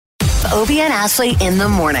Obie and Ashley in the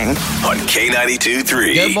morning. On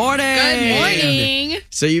K92-3. Good morning. Good morning.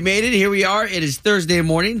 So you made it. Here we are. It is Thursday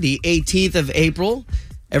morning, the 18th of April.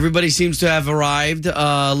 Everybody seems to have arrived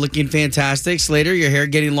looking fantastic. Slater, your hair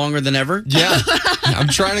getting longer than ever. Yeah. I'm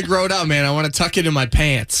trying to grow it out, man. I want to tuck it in my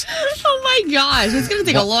pants. Oh my gosh, it's going to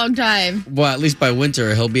take a long time. Well, at least by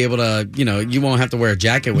winter, he'll be able to, you won't have to wear a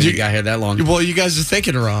jacket when you got hair that long. Well, you guys are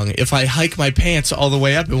thinking wrong. If I hike my pants all the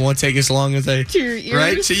way up, it won't take as long as I... To your ears?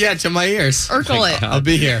 Right? So, yeah, to my ears. Urkel it. I'll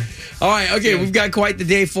be here. All right. Okay. We've got quite the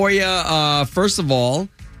day for you. First of all,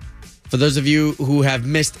 for those of you who have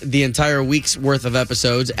missed the entire week's worth of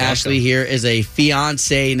episodes, Ashley here is a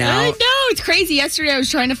fiance now. I know, it's crazy. Yesterday I was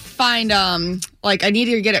trying to find, I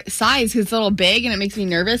needed to get a size because it's a little big and it makes me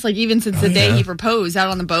nervous. Like, even since the day he proposed out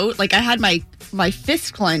on the boat, like, I had my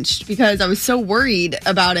fist clenched because I was so worried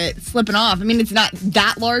about it slipping off. I mean, it's not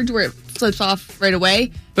that large where it slips off right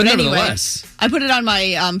away. But anyway, nevertheless. I put it on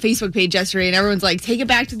my Facebook page yesterday and everyone's like, take it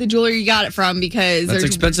back to the jeweler you got it from because That's there's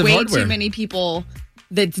expensive way hardware. too many people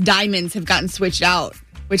that's diamonds have gotten switched out,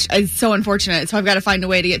 which is so unfortunate. So I've got to find a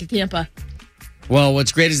way to get to Tampa. Well,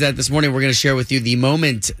 what's great is that this morning we're going to share with you the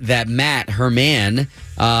moment that Matt, her man,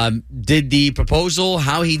 did the proposal,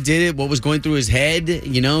 how he did it, what was going through his head,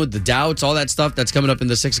 the doubts, all that stuff. That's coming up in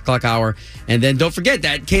the 6 o'clock hour. And then don't forget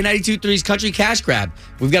that K92.3's Country Cash Grab.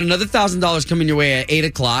 We've got another $1,000 coming your way at 8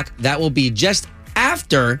 o'clock. That will be just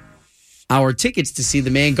after our tickets to see the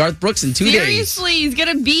man Garth Brooks in 2 days. Seriously, he's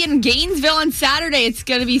going to be in Gainesville on Saturday. It's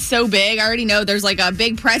going to be so big. I already know there's like a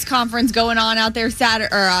big press conference going on out there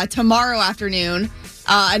tomorrow afternoon,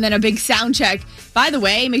 and then a big sound check. By the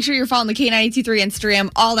way, make sure you're following the K92.3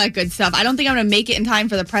 Instagram, all that good stuff. I don't think I'm going to make it in time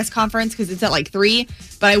for the press conference because it's at like 3,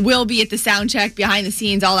 but I will be at the sound check, behind the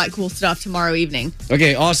scenes, all that cool stuff tomorrow evening.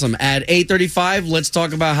 Okay, awesome. At 8:35, let's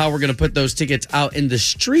talk about how we're going to put those tickets out in the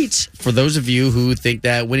streets. For those of you who think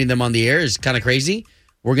that winning them on the air is kind of crazy,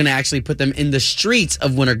 we're going to actually put them in the streets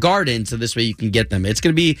of Winter Garden, so this way you can get them. It's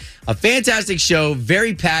going to be a fantastic show,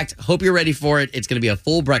 very packed. Hope you're ready for it. It's going to be a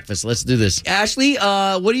full breakfast. Let's do this. Ashley,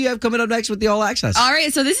 what do you have coming up next with the All Access? All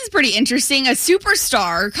right, so this is pretty interesting. A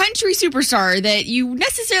superstar, country superstar that you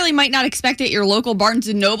necessarily might not expect at your local Barnes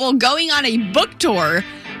 & Noble going on a book tour.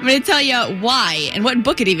 I'm going to tell you why and what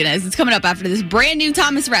book it even is. It's coming up after this brand new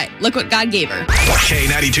Thomas Rhett, Look What God Gave Her.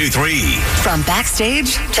 K92-3. From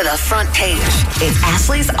backstage to the front page, it's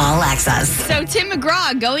Ashley's All Access. So Tim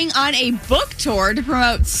McGraw going on a book tour to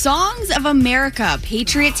promote Songs of America,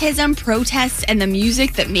 patriotism, protests, and the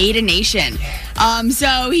music that made a nation.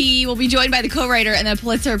 So he will be joined by the co-writer and the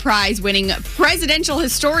Pulitzer Prize-winning presidential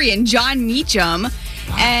historian John Meacham.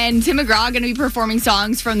 And Tim McGraw going to be performing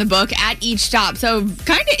songs from the book at each stop. So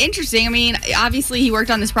kind of interesting. I mean, obviously he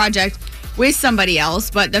worked on this project with somebody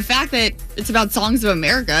else, but the fact that it's about Songs of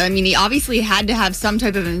America, I mean, he obviously had to have some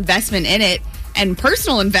type of investment in it and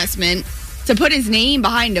personal investment to put his name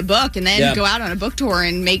behind a book and then go out on a book tour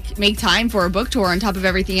and make time for a book tour on top of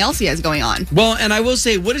everything else he has going on. Well, and I will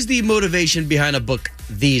say, what is the motivation behind a book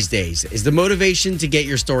these days? Is the motivation to get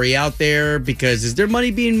your story out there? Because is there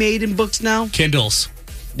money being made in books now? Kindles.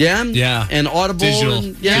 Yeah? Yeah. And Audible?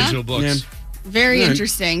 Digital books. Yeah. Very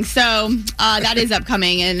interesting. So that is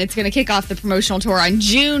upcoming, and it's going to kick off the promotional tour on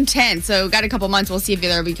June 10th. So got a couple months. We'll see if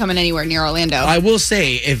they'll be coming anywhere near Orlando. I will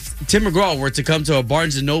say, if Tim McGraw were to come to a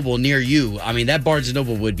Barnes & Noble near you, I mean, that Barnes &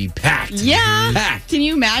 Noble would be packed. Yeah. Packed. Can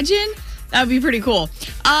you imagine? That would be pretty cool.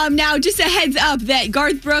 Now, just a heads up that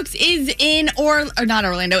Garth Brooks is in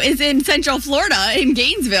is in Central Florida in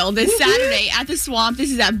Gainesville this Saturday at the Swamp.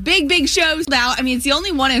 This is a big, big show. Now, I mean, it's the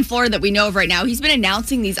only one in Florida that we know of right now. He's been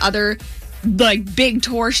announcing these other big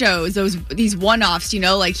tour shows, these one-offs,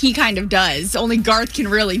 like he kind of does. Only Garth can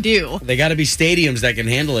really do. They got to be stadiums that can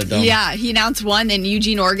handle it, though. Yeah, he announced one in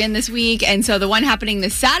Eugene, Oregon this week, and so the one happening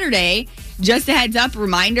this Saturday, just a heads up,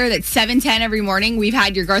 reminder that 7:10 every morning, we've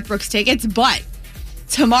had your Garth Brooks tickets, but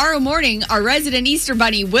tomorrow morning, our resident Easter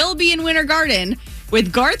Bunny will be in Winter Garden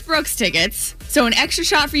with Garth Brooks tickets, so an extra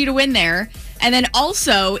shot for you to win there, and then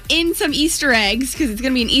also in some Easter eggs, because it's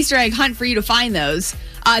going to be an Easter egg hunt for you to find those.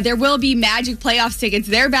 There will be Magic playoffs tickets.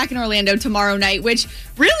 They're back in Orlando tomorrow night, which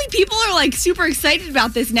really people are super excited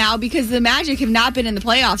about this now because the Magic have not been in the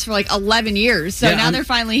playoffs for 11 years. So now they're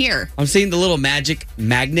finally here. I'm seeing the little Magic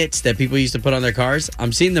magnets that people used to put on their cars.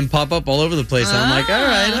 I'm seeing them pop up all over the place. And I'm like, all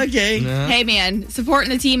right, okay. Hey, man, supporting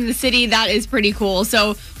the team in the city, that is pretty cool.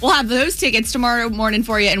 So we'll have those tickets tomorrow morning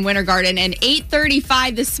for you in Winter Garden. And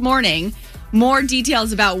 8:35 this morning, more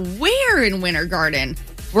details about where in Winter Garden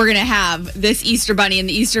we're going to have this Easter Bunny and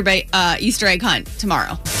the Easter egg hunt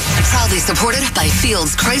tomorrow. Proudly supported by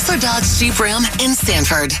Fields Chrysler Dodge Jeep Ram in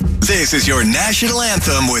Sanford. This is your national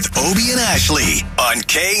anthem with Obie and Ashley on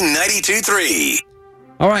K92.3.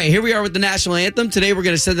 All right, here we are with the national anthem. Today we're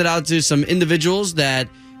going to send it out to some individuals that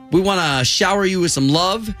we want to shower you with some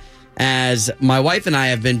love, as my wife and I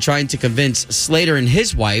have been trying to convince Slater and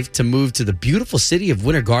his wife to move to the beautiful city of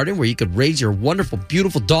Winter Garden, where you could raise your wonderful,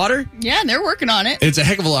 beautiful daughter. Yeah, and they're working on it. It's a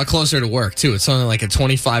heck of a lot closer to work, too. It's only like a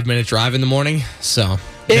 25-minute drive in the morning. So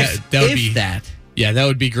that would be that. Yeah, that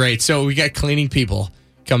would be great. So we got cleaning people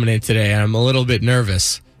coming in today, and I'm a little bit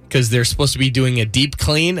nervous because they're supposed to be doing a deep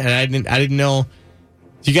clean, and I didn't know.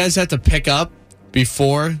 Do you guys have to pick up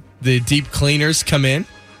before the deep cleaners come in?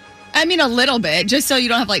 I mean, a little bit, just so you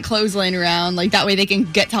don't have like clothes laying around. Like that way they can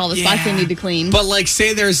get to all the spots they need to clean. But like,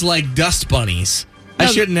 say there's like dust bunnies. I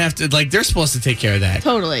shouldn't have to, like, they're supposed to take care of that.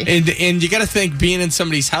 Totally. And you got to think being in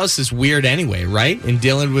somebody's house is weird anyway, right? And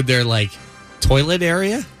dealing with their like toilet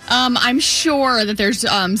area. I'm sure that there's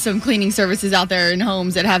some cleaning services out there in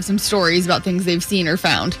homes that have some stories about things they've seen or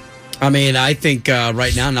found. I mean, I think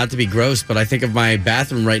right now, not to be gross, but I think of my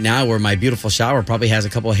bathroom right now where my beautiful shower probably has a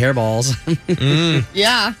couple of hairballs.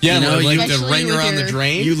 Yeah. Yeah, You know, like the especially ring with around the your-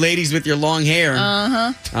 drain. You ladies with your long hair.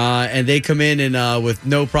 And they come in and with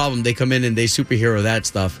no problem, they come in and they superhero that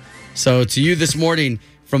stuff. So to you this morning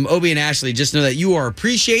from Obie and Ashley, just know that you are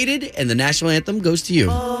appreciated and the national anthem goes to you.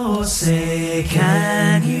 Oh, say,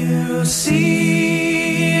 can you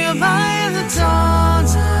see by the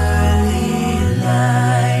dawn's early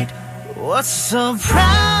light what so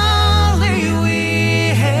proudly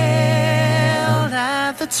we hailed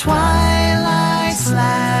at the twilight's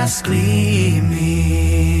last gleaming,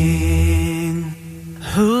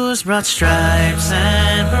 whose broad stripes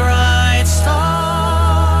and bright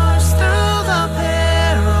stars through the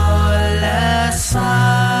perilous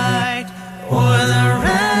sight o'er the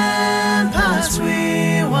ramparts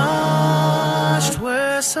we watched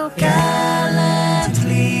were so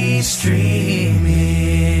gallantly streaming.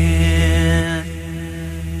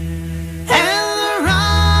 And the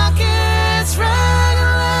rockets rang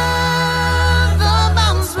loud, the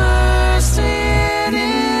bombs bursting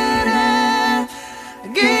in air,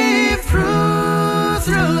 gave proof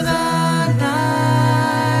through the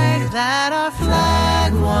night that our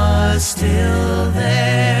flag was still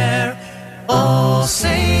there. Oh,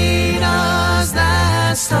 say does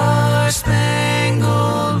that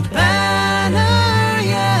star-spangled banner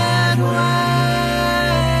yet wave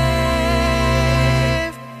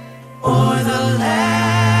o'er the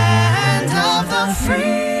land of the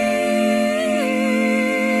free?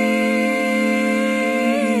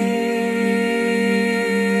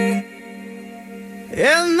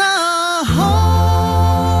 In the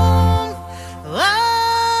home of love.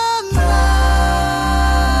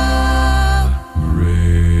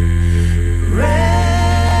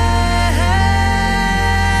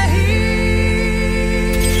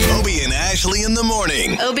 Obie and Ashley in the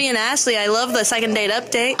morning. Obie and Ashley, I love the second date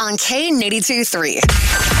update. On K82.3.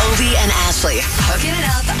 Obie and Ashley hooking it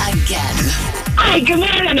up again. Hi, good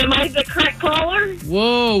morning. Am I the correct caller?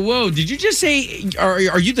 Whoa. Did you just say,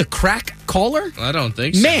 are you the crack caller? I don't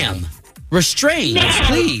think so. Ma'am, restrain, Ma'am.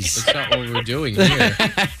 please. That's not what we're doing here.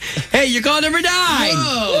 Hey, your call number 9.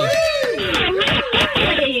 Whoa.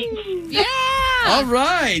 Yeah. All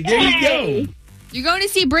right, there you go. You're going to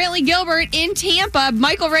see Brantley Gilbert in Tampa.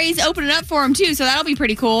 Michael Ray's opening up for him, too, so that'll be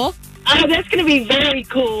pretty cool. Oh, that's going to be very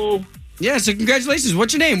cool. Yeah, so congratulations.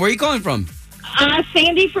 What's your name? Where are you calling from?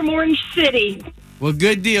 Sandy from Orange City. Well,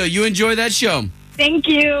 good deal. You enjoy that show. Thank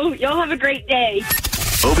you. Y'all have a great day.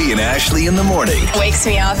 Obie and Ashley in the morning. Wakes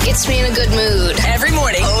me up, gets me in a good mood. Every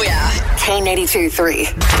morning. Oh, yeah.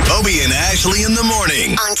 K82.3. Obie and Ashley in the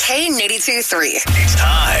morning. On K82.3. It's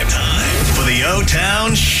time for the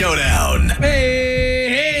O-Town Showdown.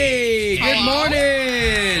 Hey, good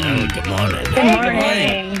morning. Good morning. Good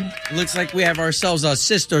morning. Looks like we have ourselves a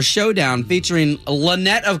sister showdown featuring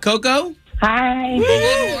Lynette of Cocoa. Hi.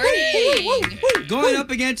 Good morning. Going up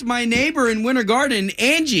against my neighbor in Winter Garden,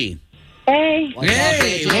 Angie. Hey.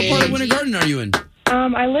 Hey, what part of Winter Garden are you in?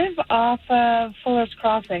 I live off of Fuller's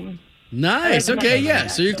Crossing. Nice. Okay, yeah.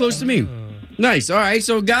 So you're close to me. Nice. All right.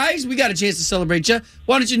 So, guys, we got a chance to celebrate you.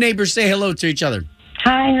 Why don't your neighbors say hello to each other?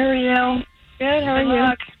 Hi, how are you? Good, how are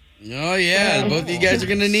you? Oh, yeah. Both of you guys are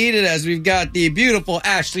going to need it as we've got the beautiful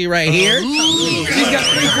Ashley right here. She's got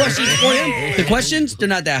 3 questions for you. The questions, they're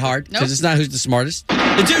not that hard because it's not who's the smartest.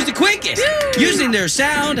 It's who's the quickest. Using their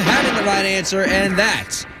sound, having the right answer, and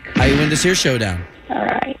that's how you win this here showdown. All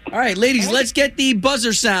right. All right, ladies, let's get the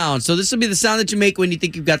buzzer sound. So this will be the sound that you make when you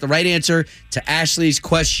think you've got the right answer to Ashley's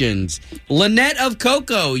questions. Lynette of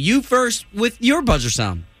Cocoa, you first with your buzzer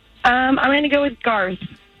sound. I'm going to go with Garth.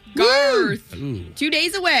 Garth. 2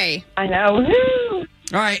 days away. I know. Woo!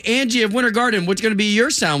 All right, Angie of Winter Garden, what's going to be your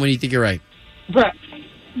sound when you think you're right? Brooks.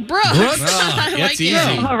 Brooks. Oh, that's easy.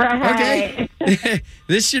 All right. Okay.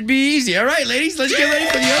 This should be easy. All right, ladies, let's get ready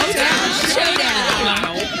for the O-Town.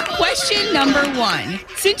 Showdown. Question number 1.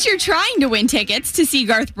 Since you're trying to win tickets to see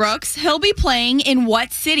Garth Brooks, he'll be playing in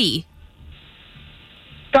what city?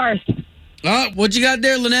 Garth. What you got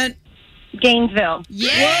there, Lynette? Gainesville.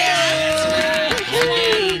 Yeah.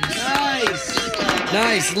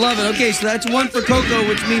 Nice. Love it. Okay, so that's 1 for Coco,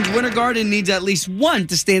 which means Winter Garden needs at least 1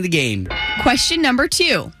 to stay in the game. Question number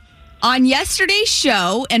 2. On yesterday's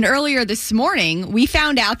show and earlier this morning, we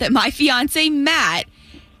found out that my fiance, Matt,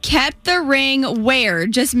 kept the ring where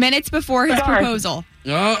just minutes before his Garth. proposal.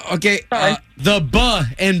 Oh, okay. The Buh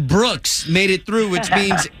and Brooks made it through, which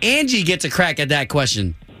means Angie gets a crack at that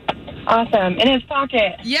question. Awesome. In his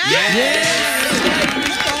pocket. Yeah.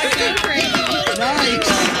 So crazy. Nice.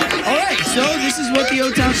 All right, so this is what the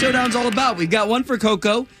O-Town Showdown's all about. We've got 1 for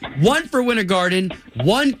Coco, 1 for Winter Garden,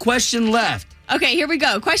 1 question left. Okay, here we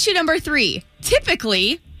go. Question number 3.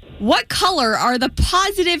 Typically, what color are the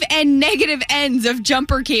positive and negative ends of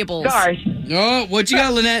jumper cables? Garth. Oh, what you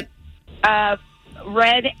got, Lynette?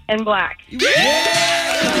 Red and black.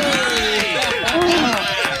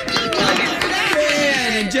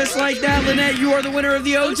 And just like that, Lynette, you are the winner of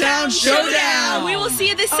the O-Town Showdown. We will see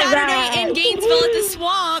you this Saturday in Gainesville at the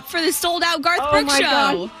Swamp for the sold-out Garth Brooks my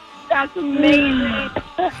show. gosh. That's amazing.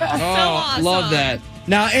 awesome. Love that.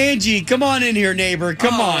 Now, Angie, come on in here, neighbor.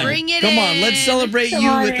 Come on. bring it Come on, in. let's celebrate Come you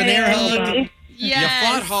on with an air hug. in. Yes. You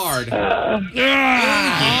fought hard. Oh,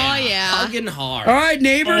 yeah. Hugging hard. All right,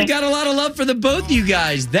 neighbor, got a lot of love for the both of you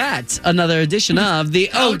guys. That's another edition of the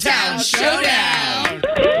O-Town Showdown.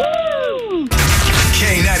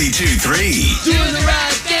 K92-3. Doing the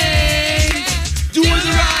right thing. Doing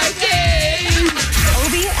the right thing.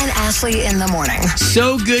 Obie and Ashley in the morning.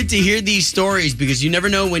 So good to hear these stories because you never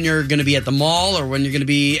know when you're going to be at the mall or when you're going to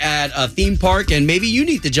be at a theme park and maybe you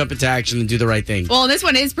need to jump into action and do the right thing. Well, this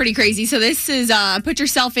one is pretty crazy. So this is put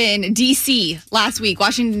yourself in D.C. last week,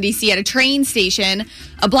 Washington, D.C. at a train station.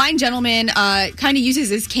 A blind gentleman kind of uses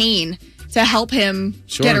his cane to help him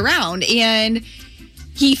get around. And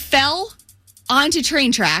he fell onto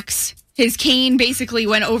train tracks. His cane basically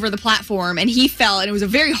went over the platform and he fell, and it was a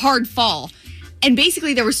very hard fall. And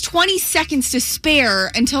basically there was 20 seconds to spare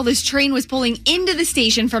until this train was pulling into the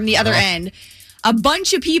station from the other end. A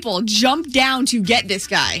bunch of people jumped down to get this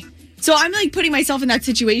guy. So I'm like putting myself in that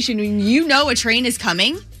situation when you know a train is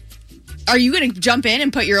coming. Are you going to jump in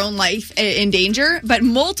and put your own life in danger? But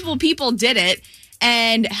multiple people did it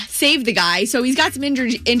and saved the guy. So he's got some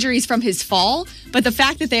injuries from his fall. But the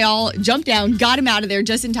fact that they all jumped down, got him out of there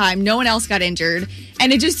just in time, no one else got injured.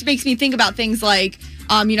 And it just makes me think about things like,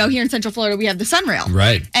 here in Central Florida, we have the Sunrail.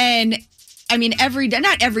 Right. And I mean, every day,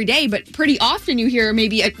 not every day, but pretty often you hear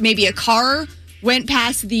maybe a car went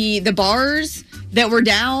past the bars that were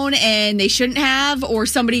down and they shouldn't have, or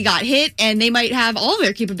somebody got hit and they might have all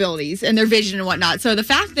their capabilities and their vision and whatnot. So the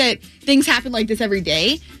fact that things happen like this every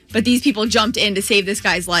day, but these people jumped in to save this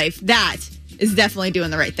guy's life, that is definitely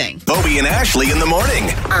doing the right thing. Obie and Ashley in the morning.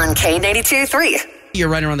 On K92-3. You're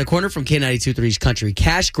right around the corner from K92.3's Country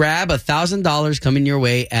Cash Grab, $1,000 coming your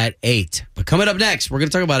way at 8. But coming up next, we're going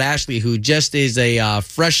to talk about Ashley, who just is a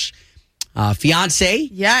fresh fiance.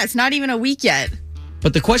 Yeah, it's not even a week yet.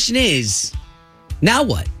 But the question is, now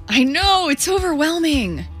what? I know, it's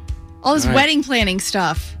overwhelming. All this All right. wedding planning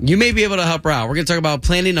stuff. You may be able to help her out. We're going to talk about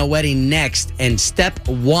planning a wedding next. And step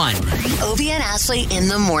 1. Obie and Ashley in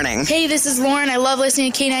the morning. Hey, this is Lauren. I love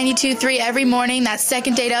listening to K92.3 every morning. That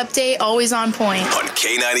second date update, always on point. On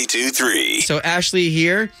K92-3. So Ashley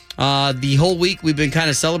here, the whole week we've been kind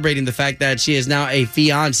of celebrating the fact that she is now a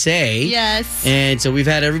fiance. Yes. And so we've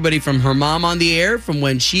had everybody from her mom on the air, from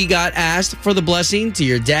when she got asked for the blessing, to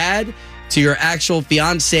your dad, to your actual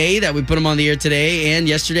fiance that we put him on the air today and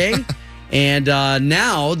yesterday. And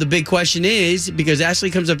now the big question is, because Ashley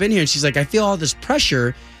comes up in here and she's like, I feel all this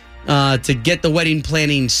pressure to get the wedding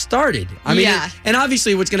planning started. I mean, Yeah. and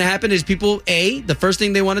obviously what's going to happen is people, the first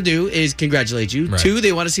thing they want to do is congratulate you. Right. 2,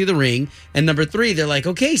 they want to see the ring. And number 3, they're like,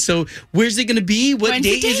 okay, so where's it going to be? What When's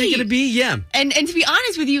the date is it date? going to be? Yeah. And to be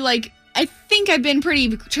honest with you, like, I think I've been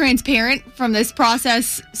pretty transparent from this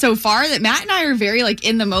process so far that Matt and I are very, like,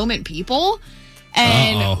 in the moment people.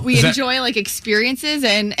 And Uh-oh. we Is that- enjoy, like, experiences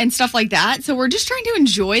and stuff like that. So we're just trying to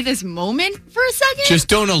enjoy this moment for a second. Just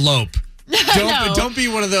don't elope. No. Don't be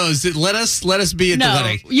one of those. Let us be at the No.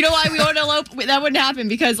 wedding. You know why we won't elope? That wouldn't happen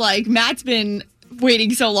because, like, Matt's been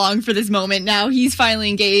waiting so long for this moment. Now he's finally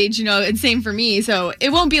engaged, and same for me. So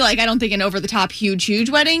it won't be like, I don't think, an over-the-top huge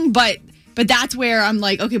wedding, but But that's where I'm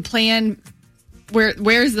like, okay,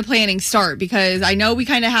 where's the planning start? Because I know we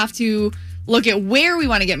kind of have to look at where we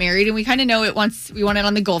want to get married, and we kind of know it once we want it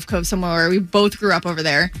on the Gulf Coast somewhere where we both grew up over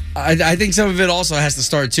there. I think some of it also has to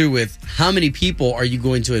start too with how many people are you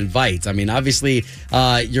going to invite? I mean, obviously,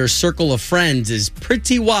 your circle of friends is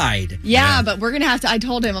pretty wide. Yeah, but we're going to have to, I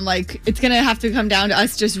told him, I'm like, it's going to have to come down to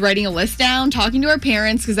us just writing a list down, talking to our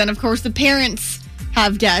parents, because then, of course, the parents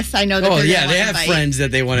have guests. I know that they're they have friends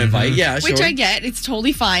that they want to invite. Yeah, sure. Which I get. It's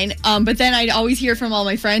totally fine. But then I always hear from all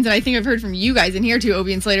my friends, and I think I've heard from you guys in here too,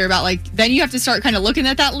 Obie and Slater, about like, then you have to start kind of looking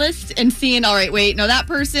at that list and seeing, all right, wait, no, that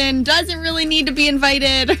person doesn't really need to be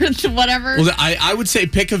invited or whatever. Well, I would say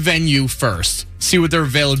pick a venue first. See what their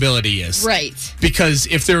availability is. Right. Because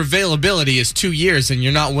if their availability is 2 years and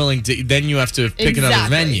you're not willing to, then you have to pick another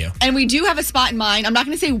venue. And we do have a spot in mind. I'm not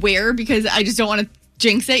going to say where because I just don't want to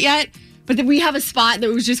jinx it yet. But then we have a spot that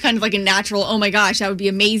was just kind of like a natural, oh my gosh, that would be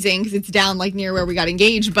amazing because it's down like near where we got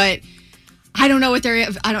engaged. But I don't know what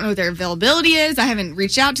their availability is. I haven't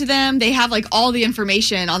reached out to them. They have like all the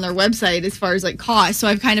information on their website as far as like cost. So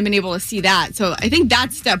I've kind of been able to see that. So I think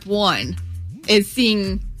that's step one, is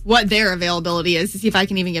seeing what their availability is to see if I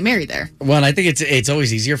can even get married there. Well, and I think it's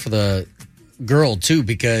always easier for the girl too,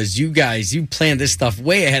 because you plan this stuff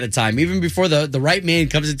way ahead of time, even before the right man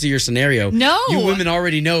comes into your scenario. No, you women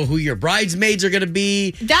already know who your bridesmaids are going to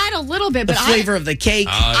be. That a little bit, the but flavor of the cake.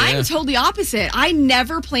 I'm totally opposite. I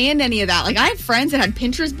never planned any of that. Like I have friends that had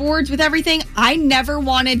Pinterest boards with everything. I never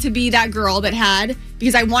wanted to be that girl that had,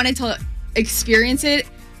 because I wanted to experience it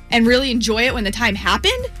and really enjoy it when the time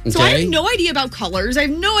happened. So I have no idea about colors. I have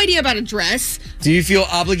no idea about a dress. Do you feel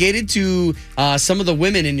obligated to some of the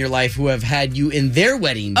women in your life who have had you in their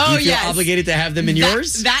wedding? Do you feel obligated to have them in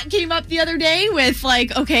yours? That came up the other day with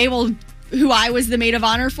like, okay, well, who I was the maid of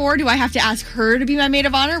honor for, do I have to ask her to be my maid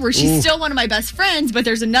of honor? Where she's still one of my best friends, but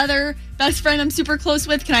there's another best friend I'm super close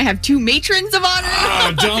with. Can I have 2 matrons of honor?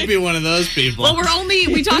 Oh, don't be one of those people. Well,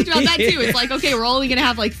 we talked about that too. It's like, okay, we're only going to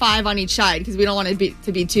have like 5 on each side because we don't want it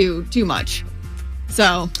to be too much.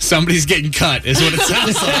 So somebody's getting cut is what it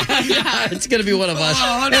sounds like. It's going to be one of us.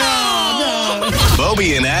 Oh, no.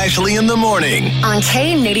 Obie and Ashley in the morning. On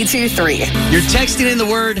K82-3. You're texting in the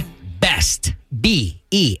word BEST.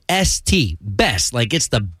 BEST. Best. Like it's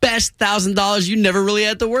the best $1,000 you never really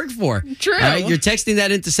had to work for. True. All right, you're texting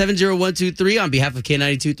that into 70123 on behalf of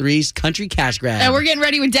K92-3's Country Cash Grab. And we're getting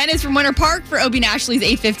ready with Dennis from Winter Park for Obie and Ashley's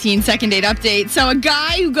 8:15 second date update. So a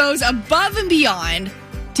guy who goes above and beyond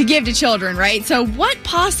to give to children, right? So what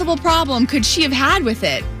possible problem could she have had with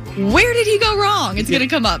it? Where did he go wrong? It's going to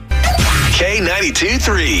come up.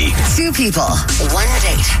 K92-3. 2 people, 1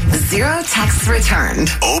 date, 0 texts returned.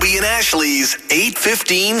 Obie and Ashley's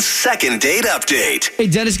 8:15 second date update. Hey,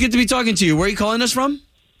 Dennis, good to be talking to you. Where are you calling us from?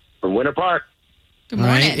 From Winter Park. Good All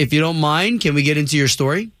morning. right. If you don't mind, can we get into your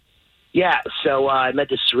story? Yeah, so I met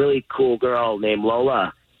this really cool girl named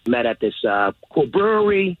Lola. Met at this cool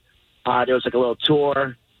brewery. There was like a little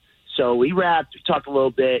tour. So we wrapped, we talked a little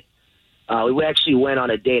bit. We actually went on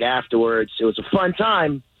a date afterwards. It was a fun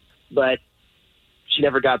time, but she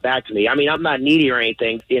never got back to me. I mean, I'm not needy or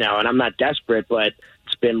anything, and I'm not desperate, but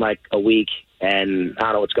it's been like a week, and I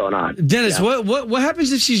don't know what's going on. Dennis, what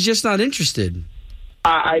happens if she's just not interested?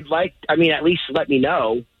 At least let me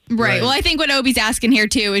know. Right. Well, I think what Obie's asking here,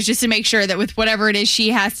 too, is just to make sure that with whatever it is she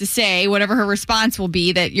has to say, whatever her response will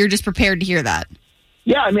be, that you're just prepared to hear that.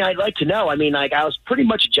 Yeah, I'd like to know. I was pretty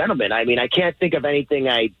much a gentleman. I can't think of anything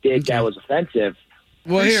I did that was offensive.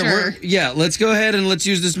 Well, let's go ahead and let's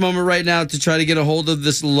use this moment right now to try to get a hold of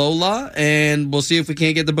this Lola, and we'll see if we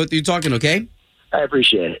can't get the both of you talking, okay? I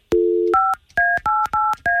appreciate it.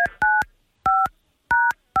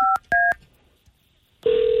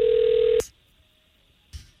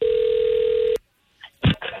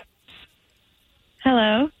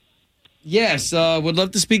 Hello. Yes, would love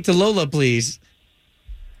to speak to Lola, please.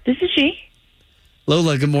 This is she.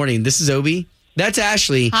 Lola, good morning. This is Obie. That's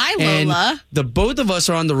Ashley. Hi, Lola. And the both of us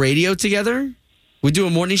are on the radio together. We do a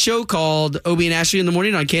morning show called Obie and Ashley in the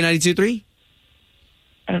morning on K92.3.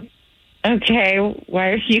 Okay, why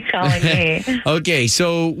are you calling me? Okay,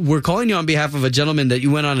 so we're calling you on behalf of a gentleman that you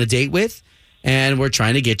went on a date with, and we're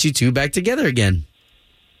trying to get you two back together again.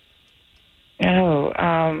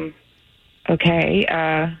 Oh, okay.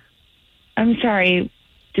 I'm sorry.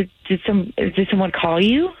 Did someone call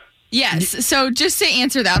you? Yes. So just to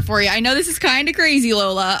answer that for you, I know this is kind of crazy,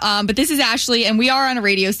 Lola, but this is Ashley, and we are on a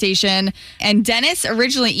radio station. And Dennis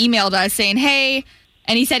originally emailed us saying, hey,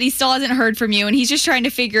 and he said he still hasn't heard from you, and he's just trying to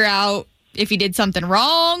figure out if he did something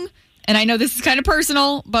wrong. And I know this is kind of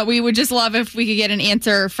personal, but we would just love if we could get an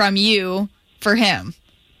answer from you for him.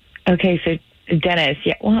 Okay, so Dennis,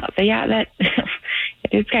 that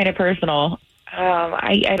it's kind of personal.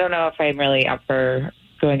 I don't know if I'm really up for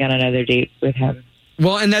going on another date with him.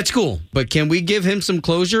 Well, and that's cool. But can we give him some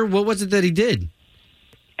closure? What was it that he did?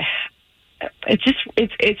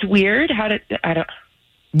 It's weird.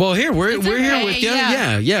 Well, here we're here okay, with you.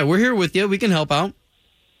 yeah. Yeah, we're here with you. We can help out.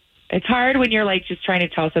 It's hard when you're like just trying to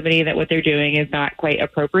tell somebody that what they're doing is not quite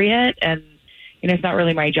appropriate, and it's not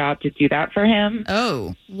really my job to do that for him.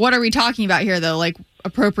 Oh, what are we talking about here, though? Like,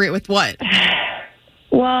 appropriate with what?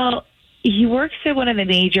 Well, he works at one of the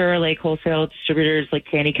major like wholesale distributors, like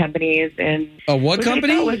candy companies, and what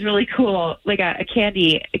company? I thought was really cool, like a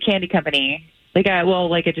candy company, like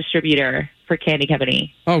a distributor for candy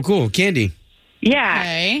company. Oh, cool, candy. Yeah.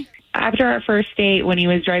 Okay. After our first date, when he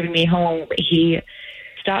was driving me home, he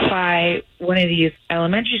stopped by one of these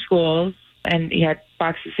elementary schools, and he had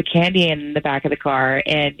boxes of candy in the back of the car,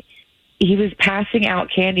 and he was passing out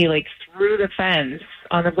candy like through the fence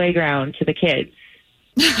on the playground to the kids.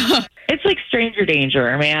 It's like stranger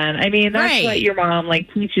danger, man. I mean, that's Right. what your mom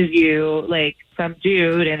like teaches you. Like some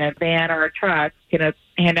dude in a van or a truck gonna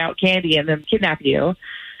hand out candy and then kidnap you.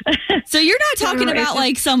 So you're not talking It's about just-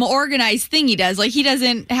 like some organized thing he does. Like he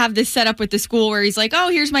doesn't have this set up with the school where he's like, "Oh,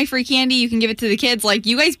 here's my free candy. You can give it to the kids." Like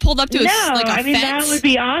you guys pulled up to a I mean, fence. that would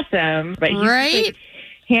be awesome. But he's just, Right? like,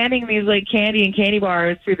 handing these like candy and candy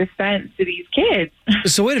bars through the fence to these kids.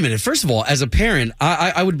 So wait a minute. First of all, as a parent,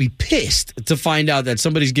 I would be pissed to find out that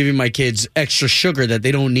somebody's giving my kids extra sugar that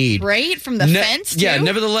they don't need. Right? From the fence, too? Yeah,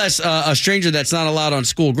 nevertheless, a stranger that's not allowed on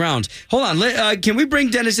school grounds. Hold on. Can we bring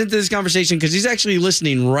Dennis into this conversation? Because he's actually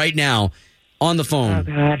listening right now on the phone. Oh,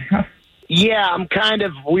 God. Yeah, I'm kind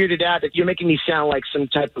of weirded out that you're making me sound like some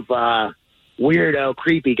type of weirdo,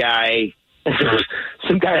 creepy guy.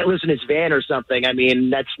 Some guy that lives in his van or something. I mean,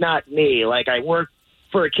 that's not me. Like, I work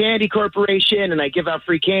for a candy corporation, and I give out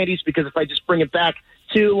free candies because if I just bring it back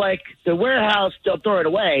to, like, the warehouse, they'll throw it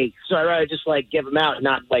away. So I'd rather just, like, give them out and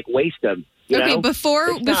not, like, waste them. You Okay, know? before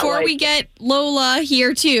It's not like- we get Lola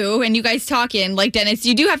here too, and you guys talking, like Dennis,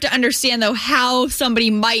 you do have to understand though how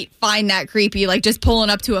somebody might find that creepy, like just pulling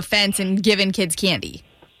up to a fence and giving kids candy.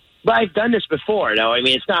 But I've done this before, though. I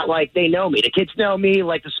mean, it's not like they know me. The kids know me,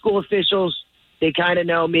 like the school officials, they kind of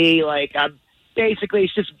know me. Like, I'm basically,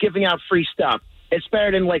 it's just giving out free stuff. It's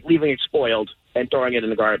better than, like, leaving it spoiled and throwing it in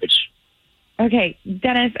the garbage. Okay,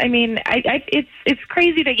 Dennis, I mean, it's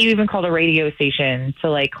crazy that you even called a radio station to,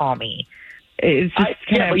 like, call me. It's just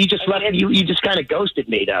kind of... But you just left, you just kind of ghosted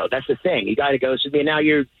me, though. That's the thing. You kind of ghosted me, and now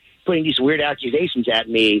you're putting these weird accusations at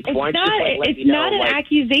me. It's Why don't you just, like, let it's me know, not an like-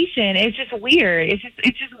 accusation. It's just weird. It's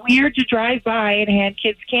just weird to drive by and hand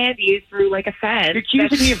kids candy through like a fence. You're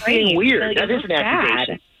accusing me of That's being strange. weird. Like, That it is an looks accusation.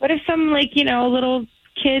 bad. What if some little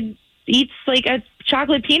kid eats like a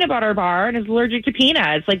chocolate peanut butter bar and is allergic to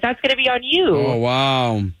peanuts? Like that's going to be on you. Oh,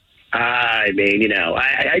 wow. I mean,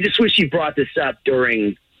 I just wish you brought this up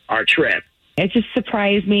during our trip. It just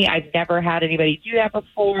surprised me. I've never had anybody do that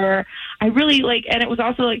before. I really and it was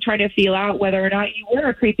also like trying to feel out whether or not you were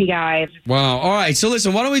a creepy guy. Wow. All right. So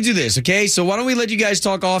listen, why don't we do this? Okay. So why don't we let you guys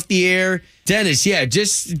talk off the air? Dennis, yeah,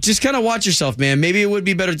 just kind of watch yourself, man. Maybe it would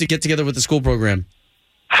be better to get together with the school program.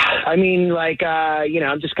 I mean,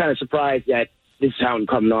 I'm just kind of surprised that this is how I'm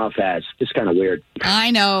coming off as. Just kind of weird. I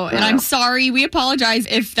know, and Wow. I'm sorry. We apologize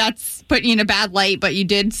if that's putting you in a bad light, but you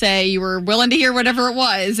did say you were willing to hear whatever it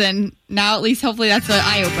was, and now at least hopefully that's an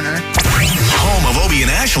eye-opener. Home of Obie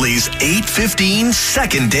and Ashley's 8:15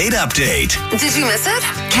 second date update. Did you miss it?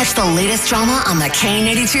 Catch the latest drama on the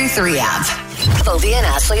K82-3 app. Obie and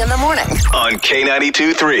Ashley in the morning. On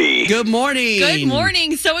K92-3. Good morning. Good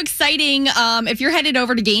morning. So exciting. If you're headed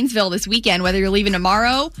over to Gainesville this weekend, whether you're leaving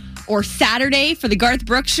tomorrow or Saturday for the Garth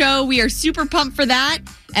Brooks show, we are super pumped for that.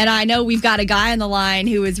 And I know we've got a guy on the line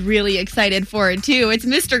who is really excited for it, too. It's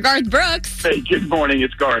Mr. Garth Brooks. Hey, good morning.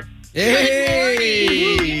 It's Garth.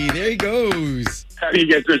 Hey, there he goes. How are you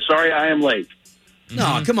guys doing? Sorry I am late.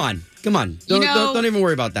 No, come on. Don't even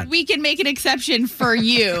worry about that. We can make an exception for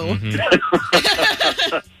you.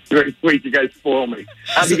 Very sweet. You guys spoil me.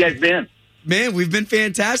 How have you guys been? Man, we've been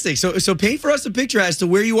fantastic. So paint for us a picture as to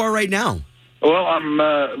where you are right now. Well,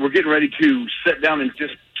 we're getting ready to sit down and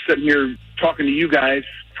just sitting here talking to you guys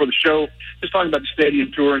for the show, just talking about the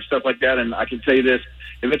stadium tour and stuff like that. And I can tell you this,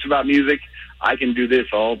 if it's about music, I can do this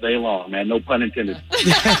all day long, man. No pun intended.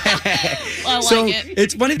 So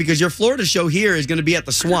it's funny because your Florida show here is going to be at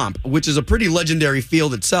the Swamp, which is a pretty legendary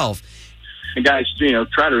field itself. And guys,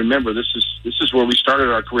 try to remember this is where we started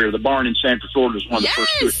our career. The barn in Sanford, Florida is one of the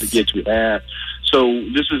first tourist gigs we had. So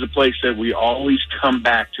this is a place that we always come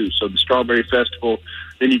back to. So the Strawberry Festival,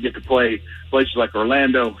 then you get to play places like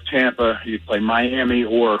Orlando, Tampa, you play Miami,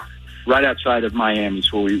 or right outside of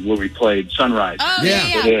Miami's where we played Sunrise. Oh,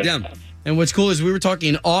 yeah. And what's cool is we were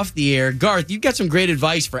talking off the air. Garth, you've got some great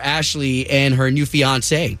advice for Ashley and her new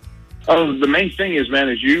fiance. Oh, the main thing is, man,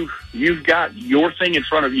 is you've got your thing in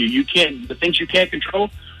front of you. The things you can't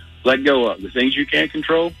control, let go of. The things you can't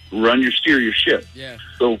control, steer your ship. Yeah.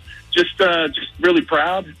 So just really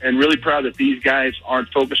proud that these guys aren't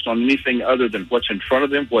focused on anything other than what's in front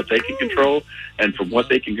of them, what they can control, and from what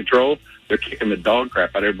they can control, they're kicking the dog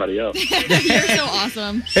crap out of everybody else. You're so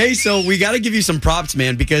awesome. Hey, so we got to give you some props,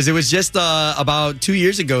 man, because it was just about 2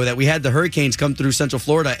 years ago that we had the hurricanes come through Central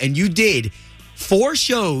Florida, and you did 4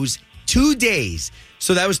 shows, 2 days.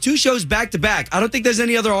 So that was 2 shows back to back. I don't think there's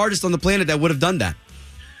any other artist on the planet that would have done that.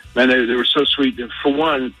 Man, they were so sweet. For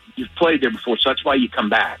one, you've played there before, so that's why you come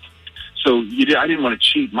back. So I didn't want to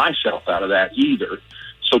cheat myself out of that either.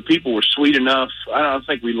 So people were sweet enough. I don't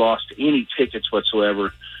think we lost any tickets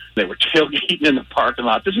whatsoever. They were tailgating in the parking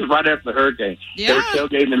lot. This is right after the hurricane. Yeah. They were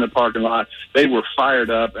tailgating in the parking lot. They were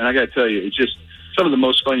fired up. And I got to tell you, it's just some of the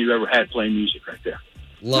most fun you've ever had playing music right there.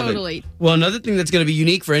 Love Totally. it. Well, another thing that's going to be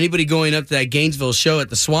unique for anybody going up to that Gainesville show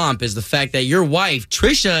at the Swamp is the fact that your wife,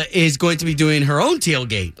 Trisha, is going to be doing her own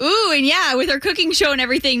tailgate. Ooh, and yeah, with her cooking show and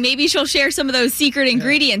everything, maybe she'll share some of those secret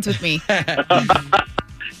ingredients with me.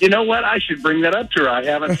 You know what? I should bring that up to her. I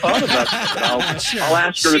haven't thought about that. But I'll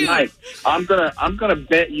ask her tonight. I'm gonna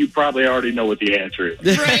bet you probably already know what the answer is.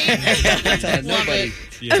 Love it.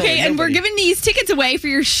 Okay, and we're giving these tickets away for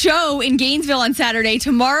your show in Gainesville on Saturday,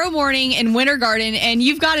 tomorrow morning in Winter Garden, and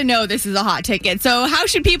you've got to know this is a hot ticket. So how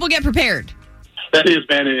should people get prepared? That is,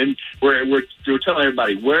 man, and we're telling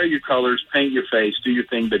everybody, wear your colors, paint your face, do your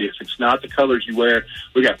thing, but if it's not the colors you wear,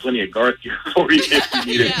 we got plenty of Garth gear for you if you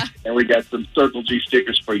need it, and we got some Circle G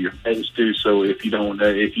stickers for your face, too, so if you don't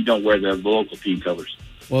wear the local team colors.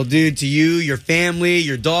 Well, dude, to you, your family,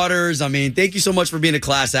 your daughters, I mean, thank you so much for being a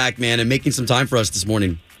class act, man, and making some time for us this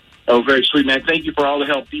morning. Oh, very sweet, man. Thank you for all the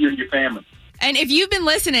help to you and your family. And if you've been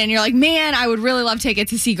listening, you're like, man, I would really love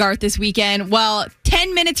tickets to see Garth this weekend. Well,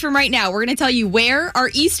 10 minutes from right now, we're going to tell you where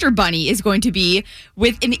our Easter Bunny is going to be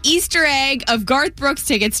with an Easter egg of Garth Brooks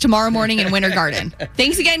tickets tomorrow morning in Winter Garden.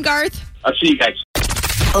 Thanks again, Garth. I'll see you guys.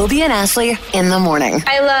 Obie and Ashley in the morning.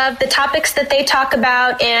 I love the topics that they talk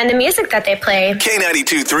about and the music that they play.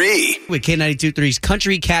 K92.3. With K92.3's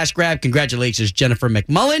Country Cash Grab, congratulations, Jennifer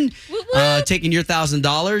McMullen, taking your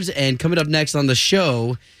 $1,000. And coming up next on the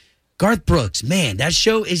show, Garth Brooks. Man, that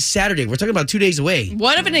show is Saturday. We're talking about 2 days away.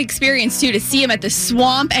 What of an experience, too, to see him at the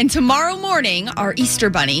Swamp. And tomorrow morning, our Easter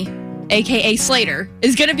Bunny, a.k.a. Slater,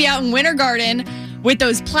 is going to be out in Winter Garden with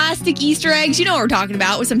those plastic Easter eggs. You know what we're talking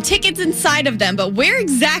about, with some tickets inside of them. But where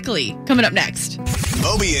exactly? Coming up next.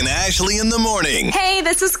 Obie and Ashley in the morning. Hey,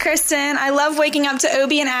 this is Kristen. I love waking up to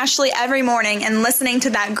Obie and Ashley every morning and listening to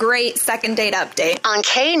that great second date update. On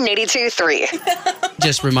K82.3.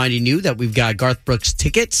 Just reminding you that we've got Garth Brooks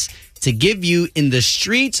tickets to give you in the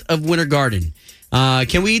streets of Winter Garden.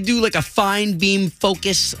 Can we do like a fine beam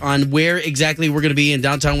focus on where exactly we're going to be in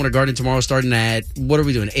downtown Winter Garden tomorrow, starting at, what are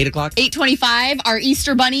we doing, 8 o'clock? 8:25. Our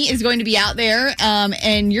Easter Bunny is going to be out there,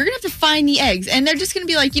 and you're going to have to find the eggs. And they're just going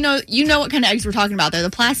to be like, you know what kind of eggs we're talking about. They're the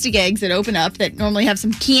plastic eggs that open up that normally have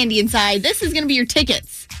some candy inside. This is going to be your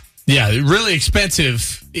tickets. Yeah, really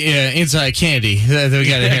expensive inside candy that we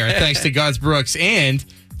got in here. Thanks to Garth Brooks and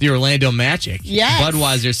the Orlando Magic. Yes.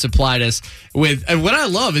 Budweiser supplied us with, and what I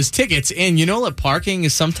love is tickets. And you know what parking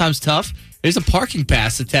is sometimes tough? There's a parking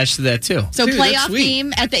pass attached to that, too. So playoff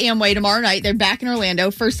game at the Amway tomorrow night. They're back in Orlando,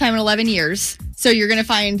 first time in 11 years. So you're going to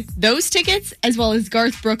find those tickets as well as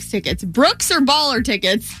Garth Brooks tickets. Brooks or Baller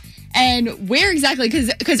tickets. And where exactly?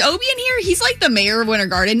 Because Obie in here, he's like the mayor of Winter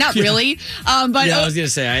Garden. Not really. But I was going to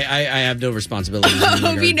say, I have no responsibility.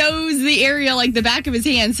 Obie knows the area like the back of his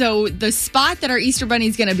hand. So the spot that our Easter Bunny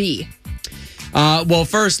is going to be. Well,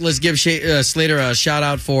 first, let's give Slater a shout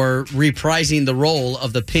out for reprising the role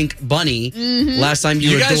of the Pink Bunny. Mm-hmm. Last time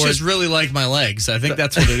you guys just really like my legs. I think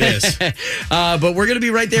that's what it is. But we're going to be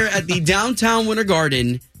right there at the downtown Winter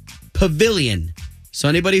Garden Pavilion. So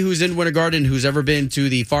anybody who's in Winter Garden, who's ever been to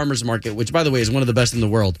the farmer's market, which, by the way, is one of the best in the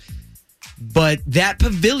world, but that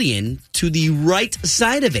pavilion, to the right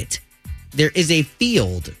side of it, there is a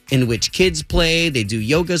field in which kids play. They do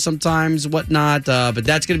yoga sometimes, whatnot. But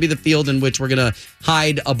that's going to be the field in which we're going to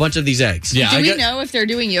hide a bunch of these eggs. Yeah, do we know if they're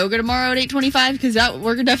doing yoga tomorrow at 8:25? Because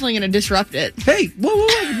we're definitely going to disrupt it. Hey, whoa.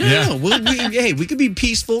 No. We could be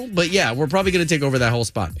peaceful, but yeah, we're probably going to take over that whole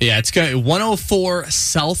spot. Yeah, it's going 104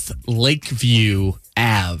 South Lakeview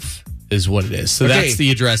Ave is what it is. So Okay. that's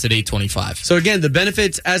the address at 825. So again, the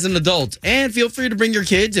benefits as an adult, and feel free to bring your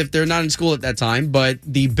kids if they're not in school at that time, but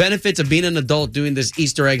the benefits of being an adult doing this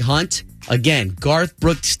Easter egg hunt, again, Garth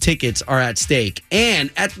Brooks tickets are at stake.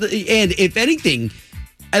 And if anything,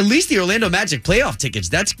 at least the Orlando Magic playoff tickets.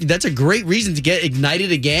 That's a great reason to get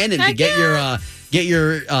ignited again and to get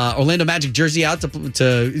your Orlando Magic jersey out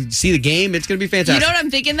to see the game. It's going to be fantastic. You know what I'm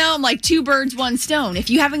thinking, though? I'm like 2 birds, 1 stone. If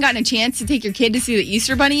you haven't gotten a chance to take your kid to see the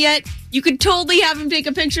Easter Bunny yet, you could totally have him take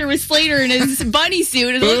a picture with Slater in his bunny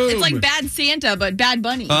suit. It's like Bad Santa, but Bad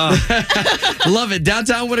Bunny. Love it.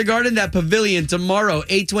 Downtown Winter Garden, that pavilion tomorrow,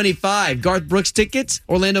 825. Garth Brooks tickets,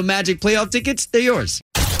 Orlando Magic playoff tickets, they're yours.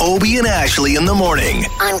 Obie and Ashley in the morning.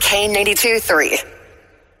 On K82 3.